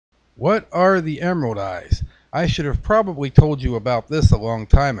What are the emerald eyes? I should have probably told you about this a long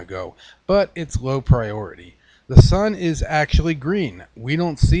time ago, but it's low priority. The sun is actually green. We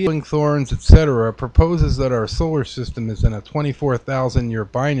don't see it. Thorns, etc. proposes that our solar system is in a 24,000-year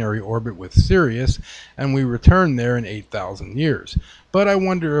binary orbit with Sirius, and we return there in 8,000 years. But I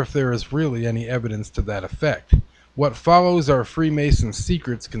wonder if there is really any evidence to that effect. What follows are Freemason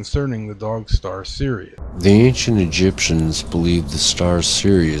secrets concerning the dog star Sirius. The ancient Egyptians believed the star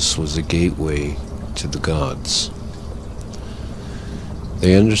Sirius was a gateway to the gods.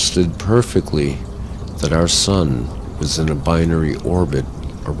 They understood perfectly that our sun was in a binary orbit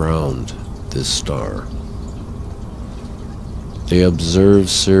around this star. They observed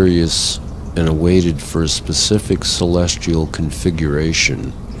Sirius and awaited for a specific celestial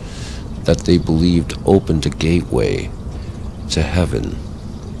configuration that they believed opened a gateway to heaven.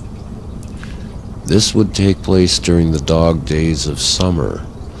 This would take place during the dog days of summer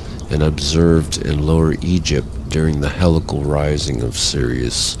and observed in Lower Egypt during the helical rising of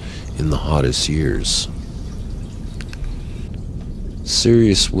Sirius in the hottest years.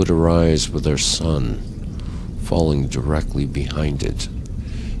 Sirius would arise with our sun falling directly behind it,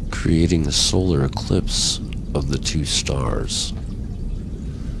 creating a solar eclipse of the two stars.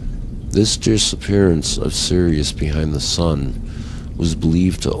 This disappearance of Sirius behind the sun was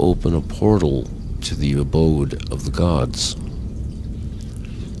believed to open a portal to the abode of the gods.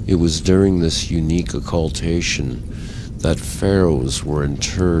 It was during this unique occultation that pharaohs were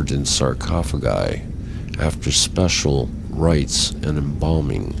interred in sarcophagi after special rites and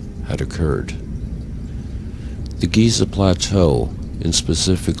embalming had occurred. The Giza Plateau, and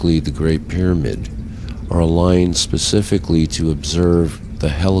specifically the Great Pyramid, are aligned specifically to observe the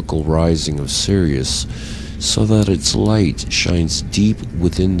helical rising of Sirius so that its light shines deep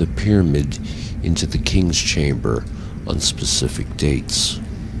within the pyramid into the king's chamber on specific dates.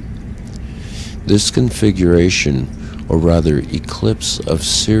 This configuration, or rather eclipse of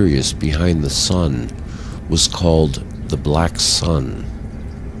Sirius behind the sun, was called the Black Sun.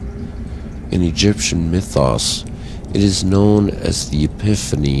 In Egyptian mythos, it is known as the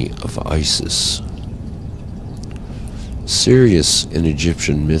Epiphany of Isis. Sirius in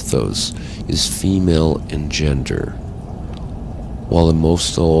Egyptian mythos is female in gender, while in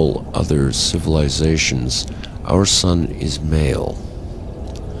most all other civilizations, our sun is male.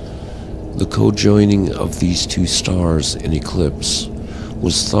 The co-joining of these two stars in eclipse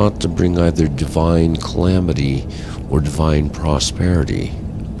was thought to bring either divine calamity or divine prosperity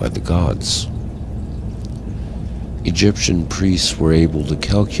by the gods. Egyptian priests were able to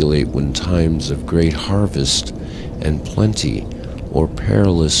calculate when times of great harvest and plenty or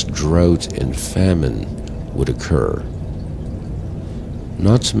perilous drought and famine would occur.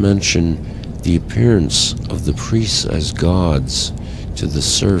 Not to mention the appearance of the priests as gods to the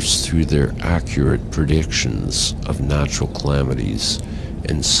serfs through their accurate predictions of natural calamities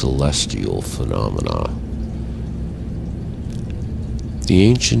and celestial phenomena. The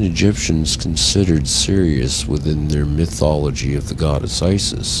ancient Egyptians considered Sirius within their mythology of the goddess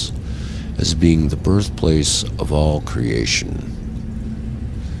Isis as being the birthplace of all creation.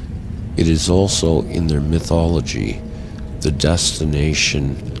 It is also in their mythology the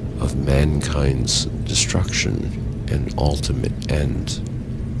destination of mankind's destruction and ultimate end.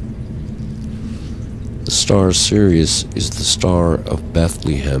 The star Sirius is the star of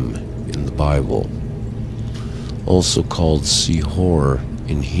Bethlehem in the Bible, also called Sihor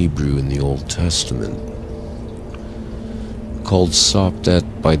in Hebrew in the Old Testament, called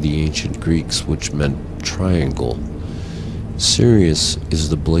Sopdet by the ancient Greeks, which meant triangle. Sirius is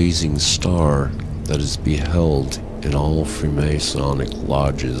the blazing star that is beheld in all Freemasonic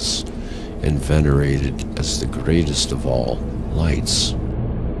lodges and venerated as the greatest of all lights.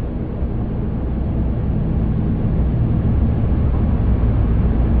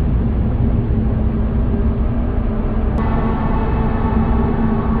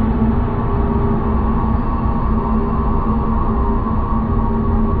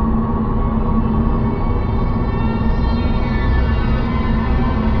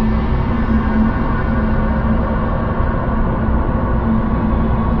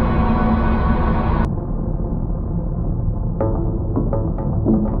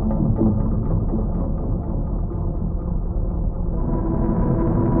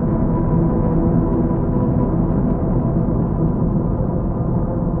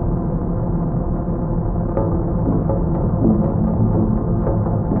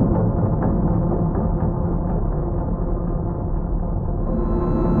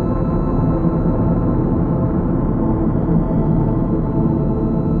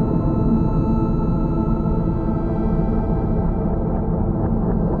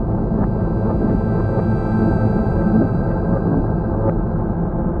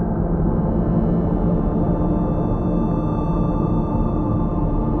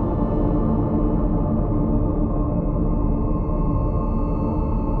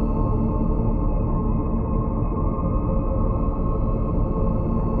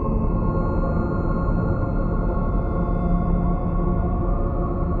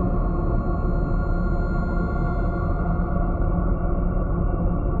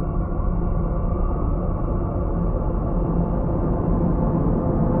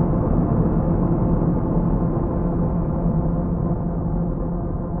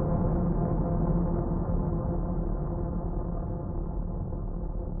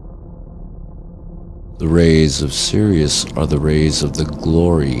 The rays of Sirius are the rays of the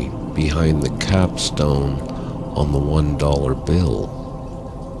glory behind the capstone on the $1 bill.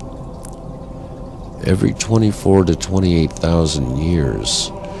 Every 24 to 28,000 years,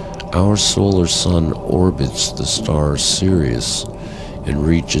 our solar sun orbits the star Sirius and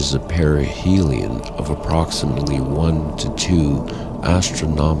reaches a perihelion of approximately 1 to 2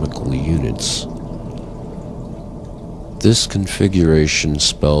 astronomical units. This configuration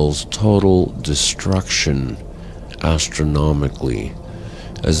spells total destruction astronomically,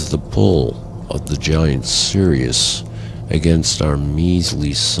 as the pull of the giant Sirius against our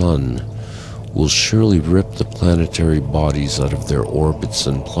measly sun will surely rip the planetary bodies out of their orbits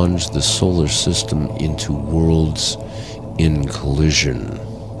and plunge the solar system into worlds in collision.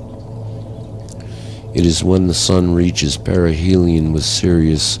 It is when the sun reaches perihelion with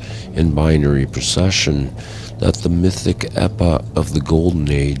Sirius in binary procession that the mythic epoch of the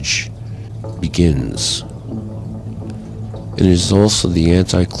Golden Age begins. It is also the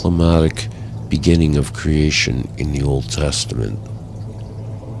anticlimactic beginning of creation in the Old Testament.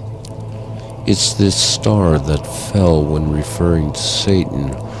 It's this star that fell when referring to Satan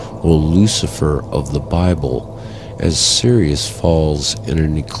or Lucifer of the Bible, as Sirius falls in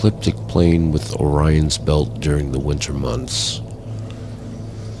an ecliptic plane with Orion's belt during the winter months.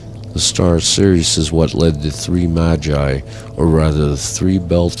 The star Sirius is what led the three magi, or rather the three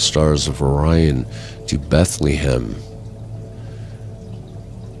belt stars of Orion, to Bethlehem.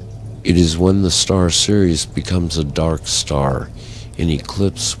 It is when the star Sirius becomes a dark star in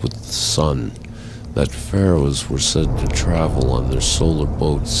eclipse with the sun that pharaohs were said to travel on their solar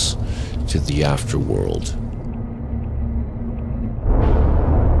boats to the afterworld.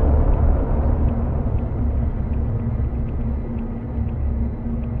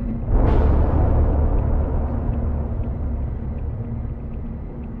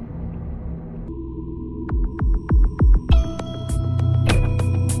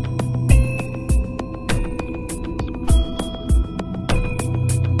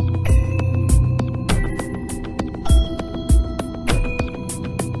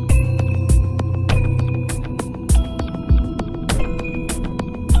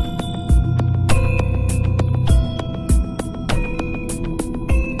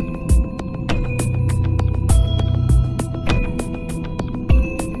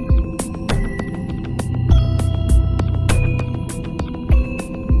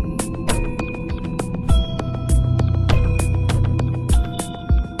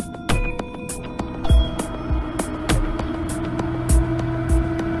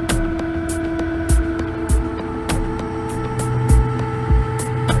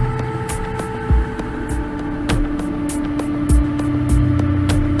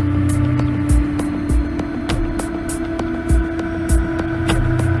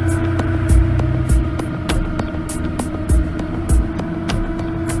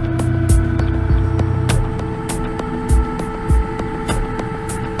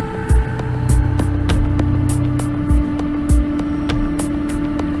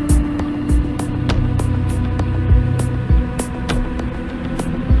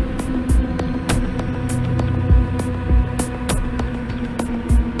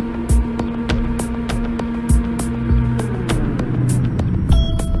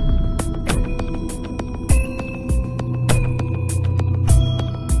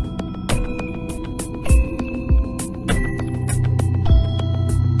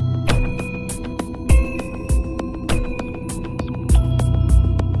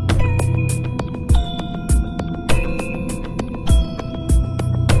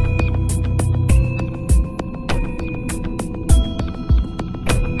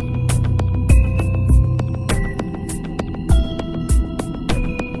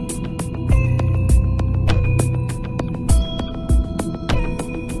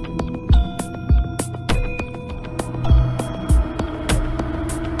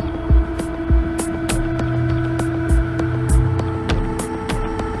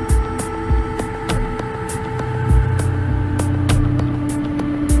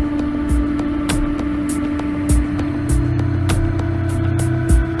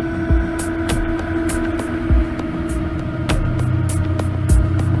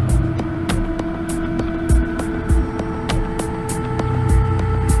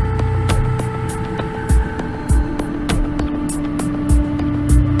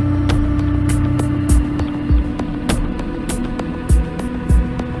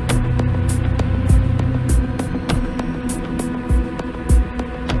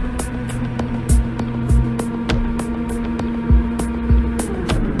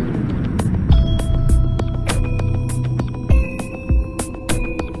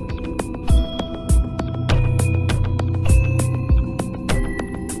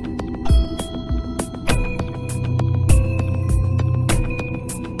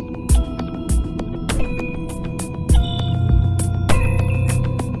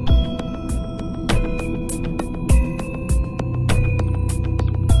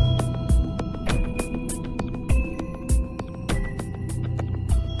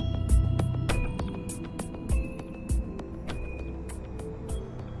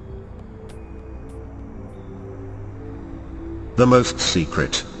 the most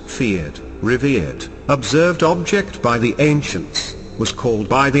secret, feared, revered, observed object by the ancients, was called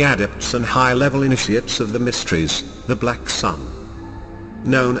by the adepts and high-level initiates of the mysteries, the Black Sun.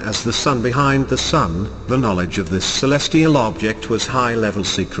 Known as the sun behind the sun, the knowledge of this celestial object was high-level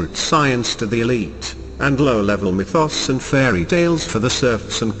secret science to the elite, and low-level mythos and fairy tales for the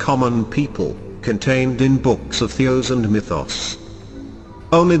serfs and common people, contained in books of theos and mythos.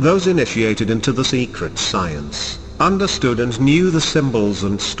 Only those initiated into the secret science understood and knew the symbols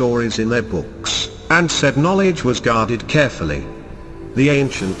and stories in their books, and said knowledge was guarded carefully. The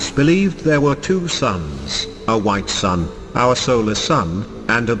ancients believed there were two suns, a white sun, our solar sun,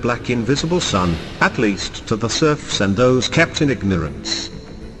 and a black invisible sun, at least to the serfs and those kept in ignorance.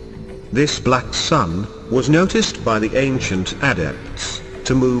 This black sun was noticed by the ancient adepts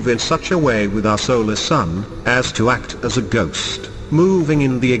to move in such a way with our solar sun as to act as a ghost, moving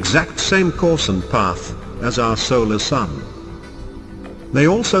in the exact same course and path as our solar sun. They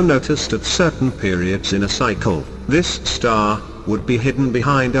also noticed at certain periods in a cycle, this star would be hidden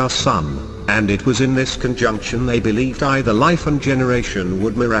behind our sun, and it was in this conjunction they believed either life and generation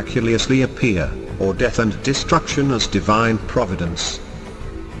would miraculously appear, or death and destruction as divine providence.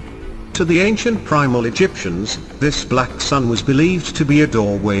 To the ancient primal Egyptians, this black sun was believed to be a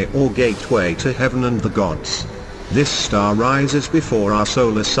doorway or gateway to heaven and the gods. This star rises before our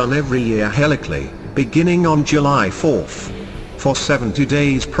solar sun every year helically, beginning on July 4th. For 70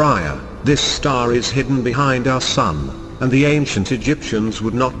 days prior, this star is hidden behind our sun, and the ancient Egyptians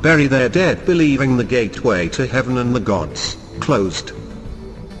would not bury their dead believing the gateway to heaven and the gods closed.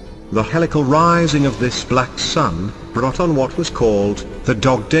 The helical rising of this black sun brought on what was called the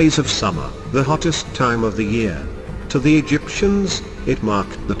dog days of summer, the hottest time of the year. To the Egyptians, it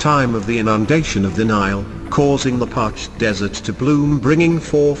marked the time of the inundation of the Nile, causing the parched desert to bloom, bringing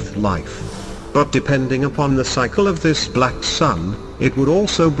forth life. But depending upon the cycle of this black sun, it would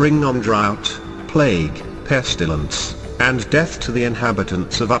also bring on drought, plague, pestilence, and death to the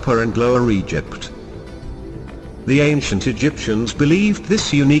inhabitants of Upper and Lower Egypt. The ancient Egyptians believed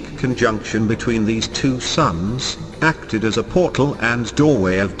this unique conjunction between these two suns acted as a portal and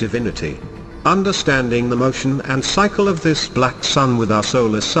doorway of divinity. Understanding the motion and cycle of this black sun with our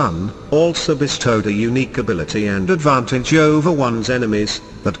solar sun also bestowed a unique ability and advantage over one's enemies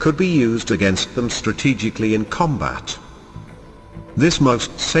that could be used against them strategically in combat. This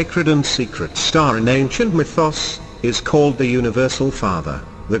most sacred and secret star in ancient mythos is called the Universal Father,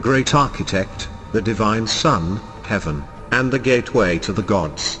 the Great Architect, the Divine Sun, Heaven, and the gateway to the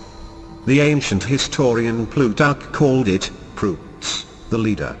gods. The ancient historian Plutarch called it, Prutes, the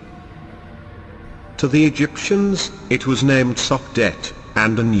leader. To the Egyptians, it was named Sokdet,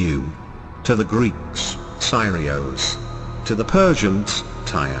 and Anu. To the Greeks, Sirius. To the Persians,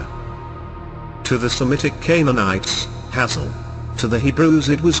 Tyre. To the Semitic Canaanites, Hazel. To the Hebrews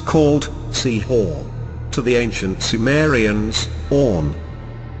it was called, Sihor. To the ancient Sumerians, Orn.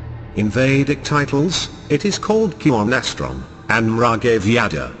 In Vedic titles, it is called Kionastron, and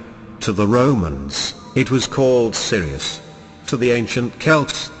Mragavyada. To the Romans, it was called Sirius. To the ancient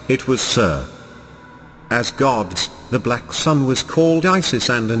Celts, it was Ser. As gods, the black sun was called Isis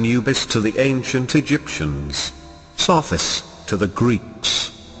and Anubis to the ancient Egyptians. Sothis, to the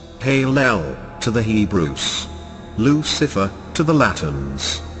Greeks. Halel, to the Hebrews. Lucifer, to the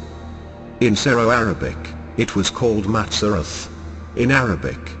Latins. In Syro-Arabic, it was called Matsarath. In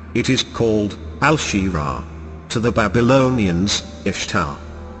Arabic, it is called Al-Shira. To the Babylonians, Ishtar.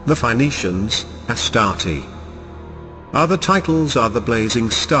 The Phoenicians, Astarte. Other titles are the blazing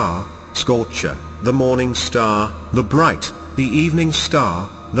star, Scorcher, the morning star, the bright, the evening star,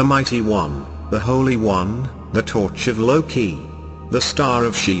 the mighty one, the holy one, the torch of Loki, the star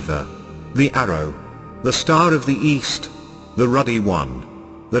of Shiva, the arrow, the star of the east, the ruddy one,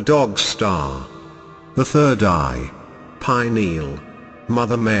 the dog star, the third eye, Pineal,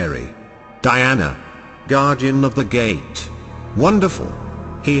 Mother Mary, Diana, guardian of the gate, wonderful,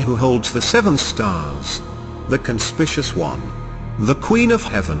 he who holds the 7 stars, the conspicuous one, the queen of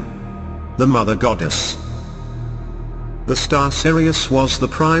heaven, the mother goddess. The star Sirius was the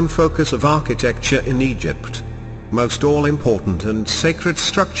prime focus of architecture in Egypt. Most all-important and sacred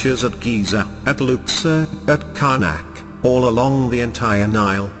structures at Giza, at Luxor, at Karnak, all along the entire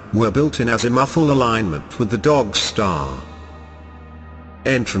Nile, were built in azimuthal alignment with the dog star.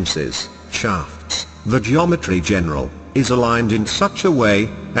 Entrances, shafts, the geometry general, is aligned in such a way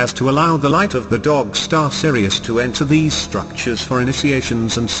as to allow the light of the dog star Sirius to enter these structures for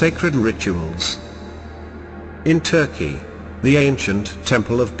initiations and sacred rituals. In Turkey, the ancient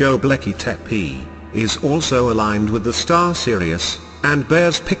temple of Göbekli Tepe is also aligned with the star Sirius, and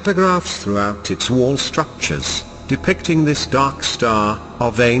bears pictographs throughout its wall structures, depicting this dark star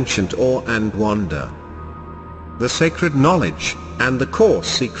of ancient awe and wonder. The sacred knowledge, and the core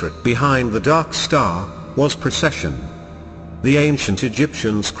secret behind the dark star, was procession. The ancient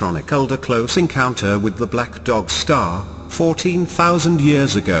Egyptians chronicled a close encounter with the black dog star, 14,000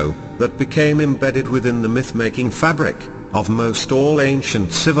 years ago, that became embedded within the myth-making fabric of most all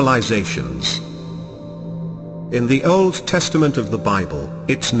ancient civilizations. In the Old Testament of the Bible,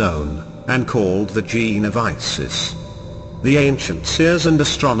 it's known and called the gene of Isis. The ancient seers and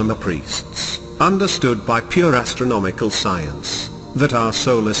astronomer priests understood by pure astronomical science that our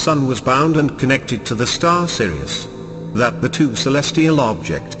solar sun was bound and connected to the star Sirius, that the two celestial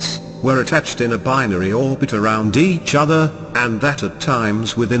objects were attached in a binary orbit around each other, and that at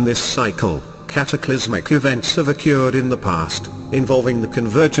times within this cycle, cataclysmic events have occurred in the past, involving the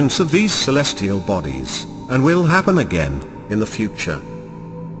convergence of these celestial bodies, and will happen again in the future.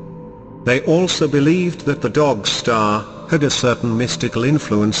 They also believed that the dog star had a certain mystical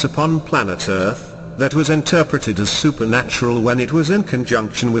influence upon planet Earth that was interpreted as supernatural when it was in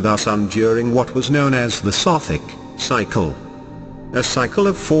conjunction with our sun during what was known as the Sothic cycle. A cycle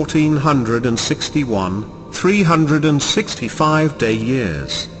of 1461, 365-day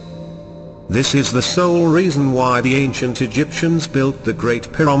years. This is the sole reason why the ancient Egyptians built the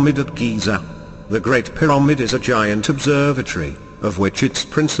Great Pyramid at Giza. The Great Pyramid is a giant observatory, of which its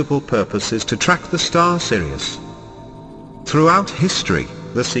principal purpose is to track the star Sirius. Throughout history,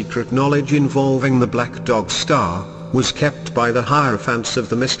 the secret knowledge involving the black dog star was kept by the hierophants of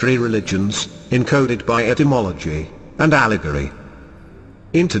the mystery religions, encoded by etymology and allegory.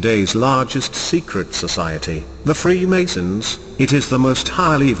 In today's largest secret society, the Freemasons, it is the most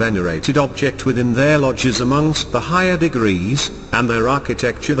highly venerated object within their lodges amongst the higher degrees, and their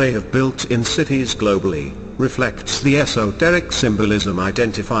architecture they have built in cities globally reflects the esoteric symbolism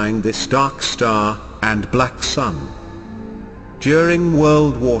identifying this dark star and black sun. During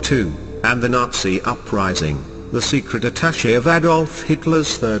World War II and the Nazi uprising, the secret attaché of Adolf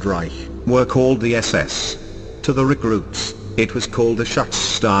Hitler's Third Reich were called the SS. To the recruits, it was called the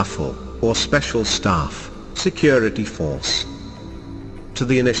Schutzstaffel, or Special Staff, Security Force. To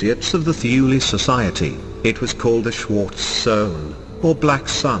the initiates of the Thule Society, it was called the Schwarze Zone, or Black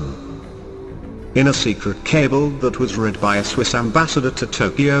Sun. In a secret cable that was read by a Swiss ambassador to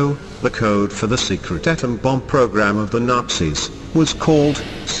Tokyo, the code for the secret atom bomb program of the Nazis was called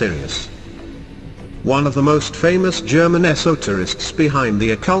Sirius. One of the most famous German esoterists behind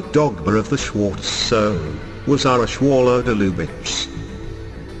the occult dogma of the Schwarze Zone was Schwaller de Lubitsch.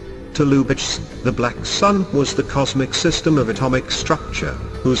 To Lubitsch, the black sun was the cosmic system of atomic structure,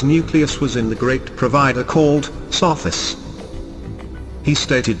 whose nucleus was in the great provider called Sothis. He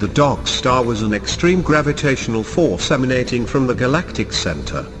stated the dog star was an extreme gravitational force emanating from the galactic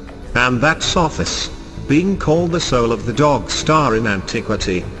center, and that Sothis, being called the soul of the dog star in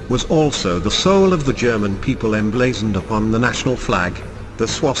antiquity, was also the soul of the German people emblazoned upon the national flag, the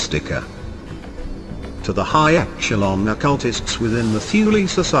swastika. To the high echelon occultists within the Thule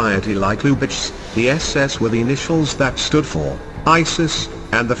Society like Lubitsch, the SS were the initials that stood for Isis,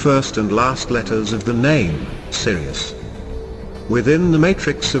 and the first and last letters of the name, Sirius. Within the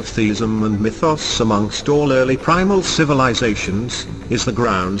matrix of theism and mythos amongst all early primal civilizations, is the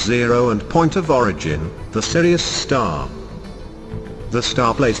ground zero and point of origin, the Sirius star. The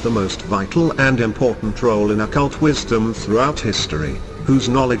star plays the most vital and important role in occult wisdom throughout history, whose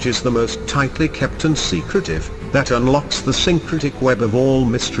knowledge is the most tightly kept and secretive, that unlocks the syncretic web of all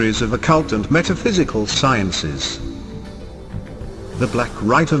mysteries of occult and metaphysical sciences. The Black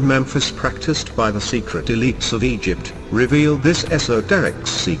Rite of Memphis practiced by the secret elites of Egypt, revealed this esoteric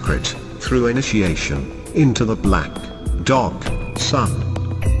secret, through initiation, into the black dog sun.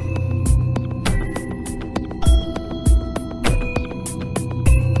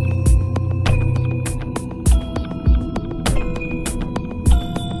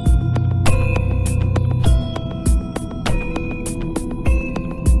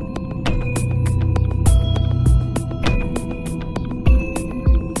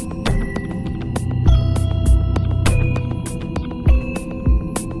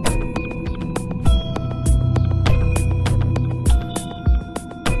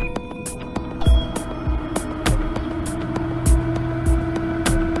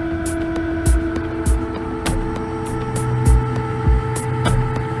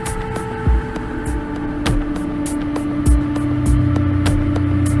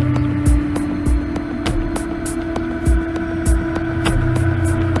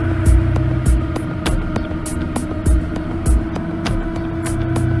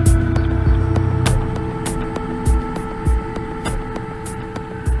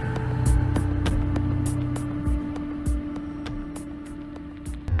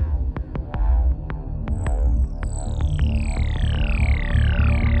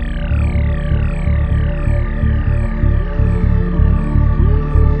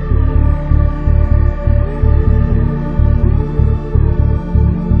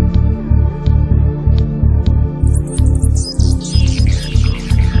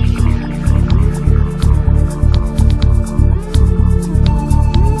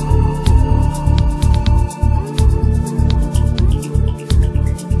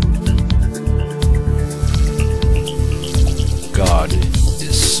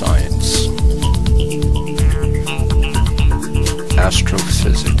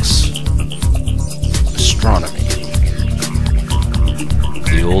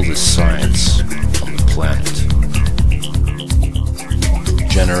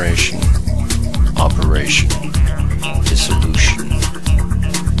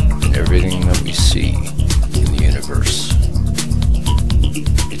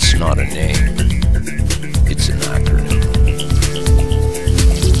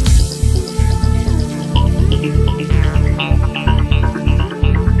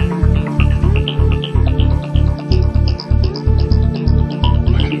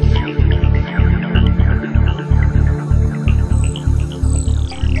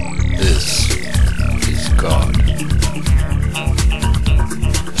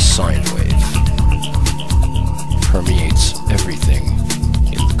 sine wave permeates everything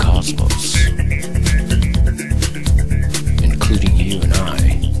in the cosmos, including you and I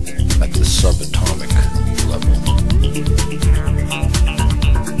at the subatomic level.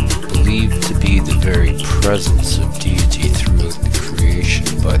 Believed to be the very presence of deity throughout the creation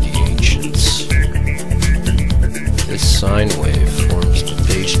by the ancients. This sine wave forms the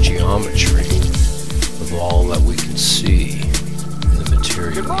base geometry of all that we can see in the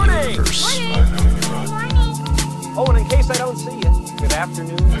material universe. Oh, and in case I don't see you, good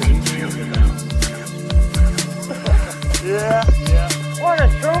afternoon, good evening. Yeah.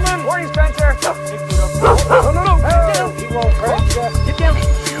 Morning, Truman. Morning, Spencer. No. He won't hurt you. Get down.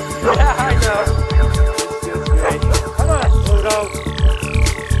 Yeah, I know. Come on, Pluto.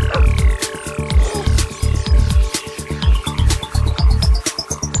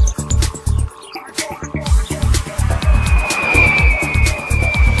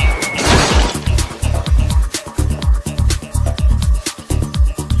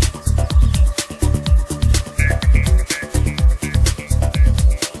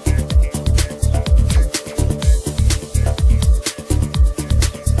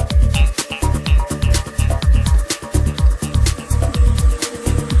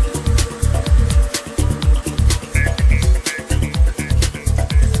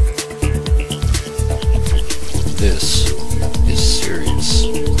 This is Sirius.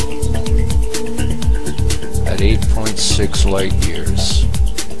 At 8.6 light years,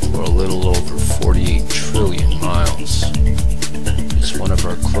 or a little over 48 trillion miles, it's one of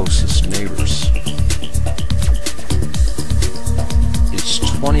our closest neighbors. It's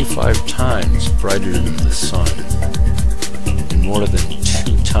 25 times brighter than the sun, and more than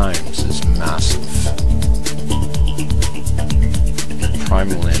 2 times as massive. In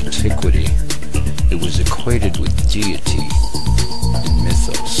primal antiquity, it was equated with deity in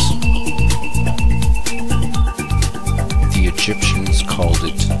mythos. The Egyptians called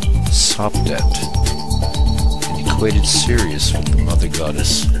it Sopdet and equated Sirius with the mother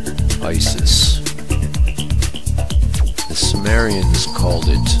goddess Isis. The Sumerians called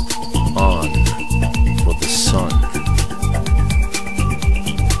it An, or the sun.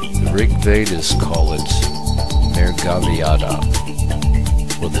 The Rig Vedas call it Mergavyada,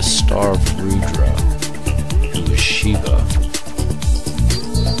 or the star of Rudra, who is Shiva.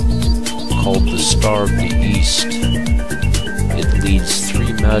 Called the star of the east, it leads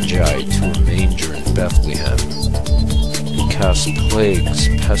 3 magi to a manger in Bethlehem and casts plagues,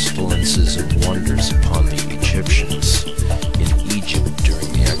 pestilences, and wonders upon the Egyptians in Egypt during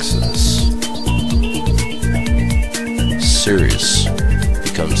the Exodus. Sirius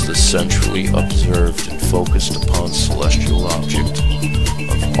becomes the centrally observed and focused upon celestial object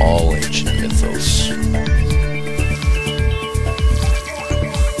of all ancient mythos.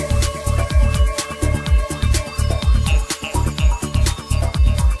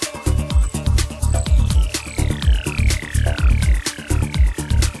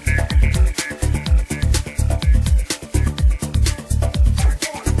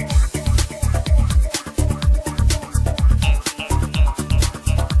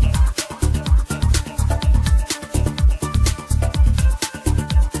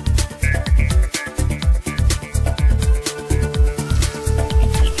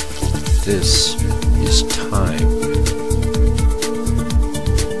 This is time.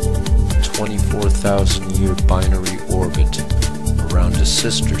 24,000-year binary orbit around a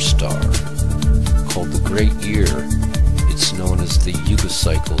sister star called the Great Year. It's known as the Yuga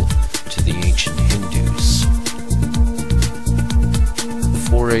cycle to the ancient Hindus.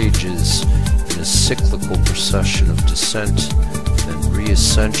 4 ages in a cyclical procession of descent and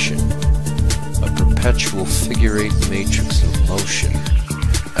reascension, a perpetual figure-8 matrix of motion,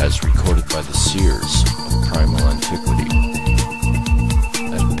 as recorded by the seers of primal antiquity.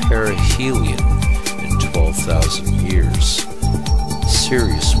 At perihelion in 12,000 years,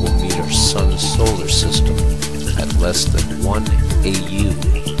 Sirius will meet our sun's solar system at less than 1 AU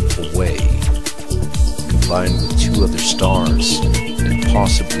away. Combined with 2 other stars and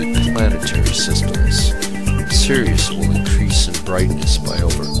possibly planetary systems, Sirius will increase in brightness by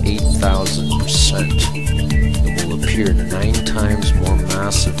over 8,000%. Appear 9 times more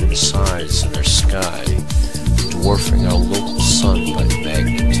massive in size in our sky, dwarfing our local sun by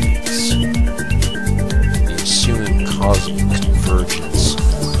magnitudes. The ensuing cosmic convergence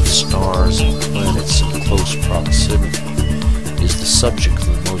of stars and planets in close proximity is the subject of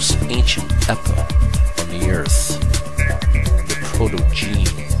the most ancient epoch on the Earth, the protogene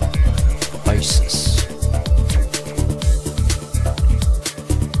of Isis.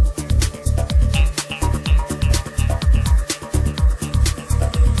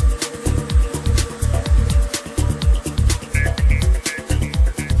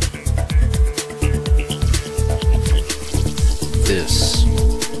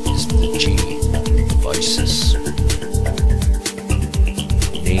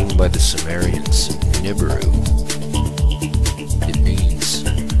 by the Sumerians Nibiru. It means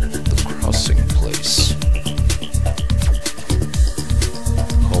the crossing place.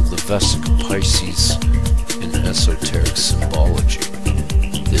 Called the Vesica Pisces in esoteric symbology.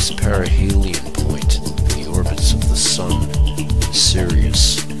 This perihelion point in the orbits of the Sun,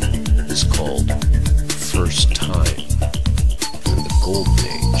 Sirius, is called first time, and the Golden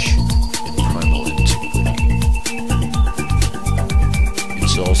Age in primal antiquity.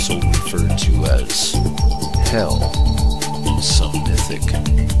 It's also referred to as hell in some mythic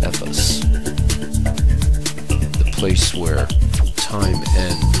epos, the place where time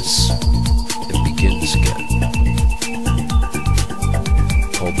ends and begins again.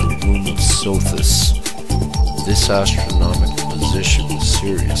 Called the Womb of Sothis, this astronomical position with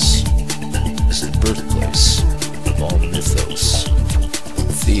Sirius is the birthplace of all mythos,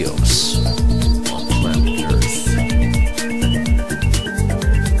 theos, on planet Earth.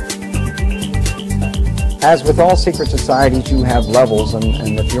 As with all secret societies, you have levels, and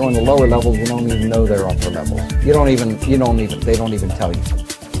if you're on the lower levels, you don't even know they're upper levels. They don't even tell you.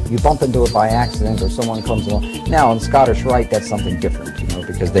 You bump into it by accident, or someone comes along. Now, in Scottish Rite, that's something different,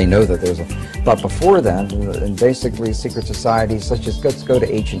 because they know that there's a... But before then, and basically secret societies such as, let's go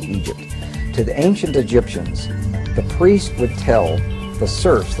to ancient Egypt. To the ancient Egyptians, the priest would tell the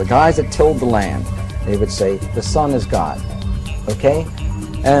serfs, the guys that tilled the land, they would say, the sun is God, okay?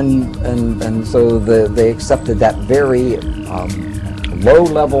 And so they accepted that very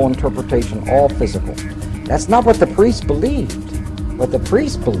low-level interpretation, all physical. That's not what the priest believed. What the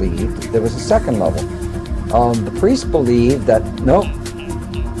priest believed, there was a second level. The priest believed that, no,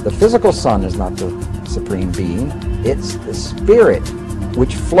 the physical sun is not the supreme being. It's the spirit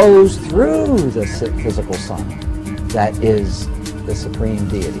which flows through the physical sun that is the supreme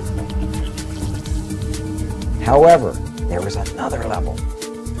deity. However, there was another level,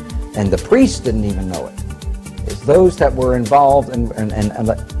 and the priests didn't even know it. It's those that were involved and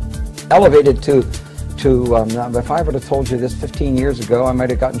elevated to if I would have told you this 15 years ago, I might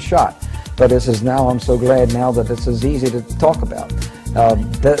have gotten shot. But this is now, I'm so glad now that this is easy to talk about.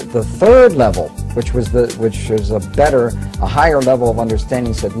 The third level, which is a higher level of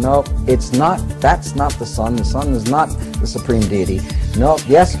understanding, said, no, it's not, that's not the sun. The sun is not the supreme deity. No,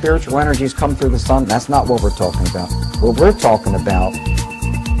 yes, spiritual energies come through the sun. That's not what we're talking about. What we're talking about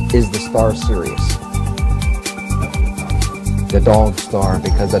is the star Sirius. The dog star,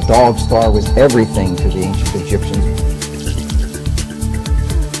 because the dog star was everything to the ancient Egyptians.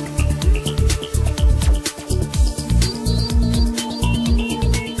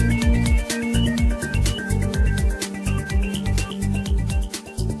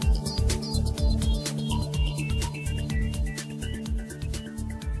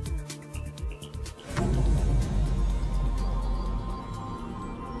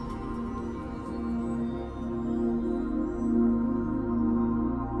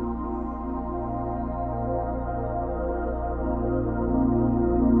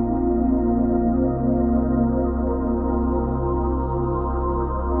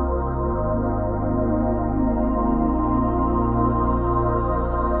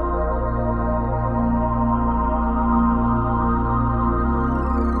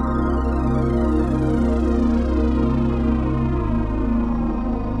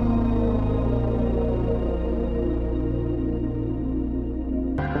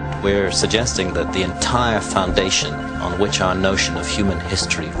 We're suggesting that the entire foundation on which our notion of human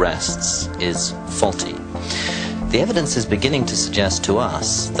history rests is faulty. The evidence is beginning to suggest to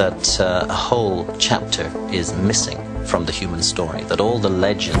us that a whole chapter is missing from the human story, that all the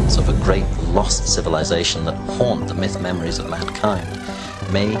legends of a great lost civilization that haunt the myth memories of mankind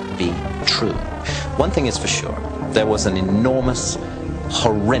may be true. One thing is for sure, there was an enormous,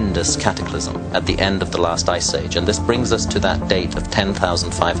 horrendous cataclysm at the end of the last ice age, and this brings us to that date of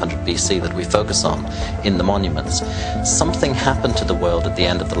 10,500 BC that we focus on in the monuments. Something happened to the world at the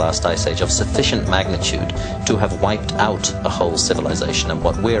end of the last ice age of sufficient magnitude to have wiped out a whole civilization, and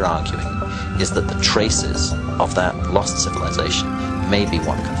what we're arguing is that the traces of that lost civilization may be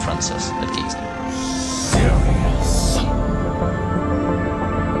what confronts us at Giza.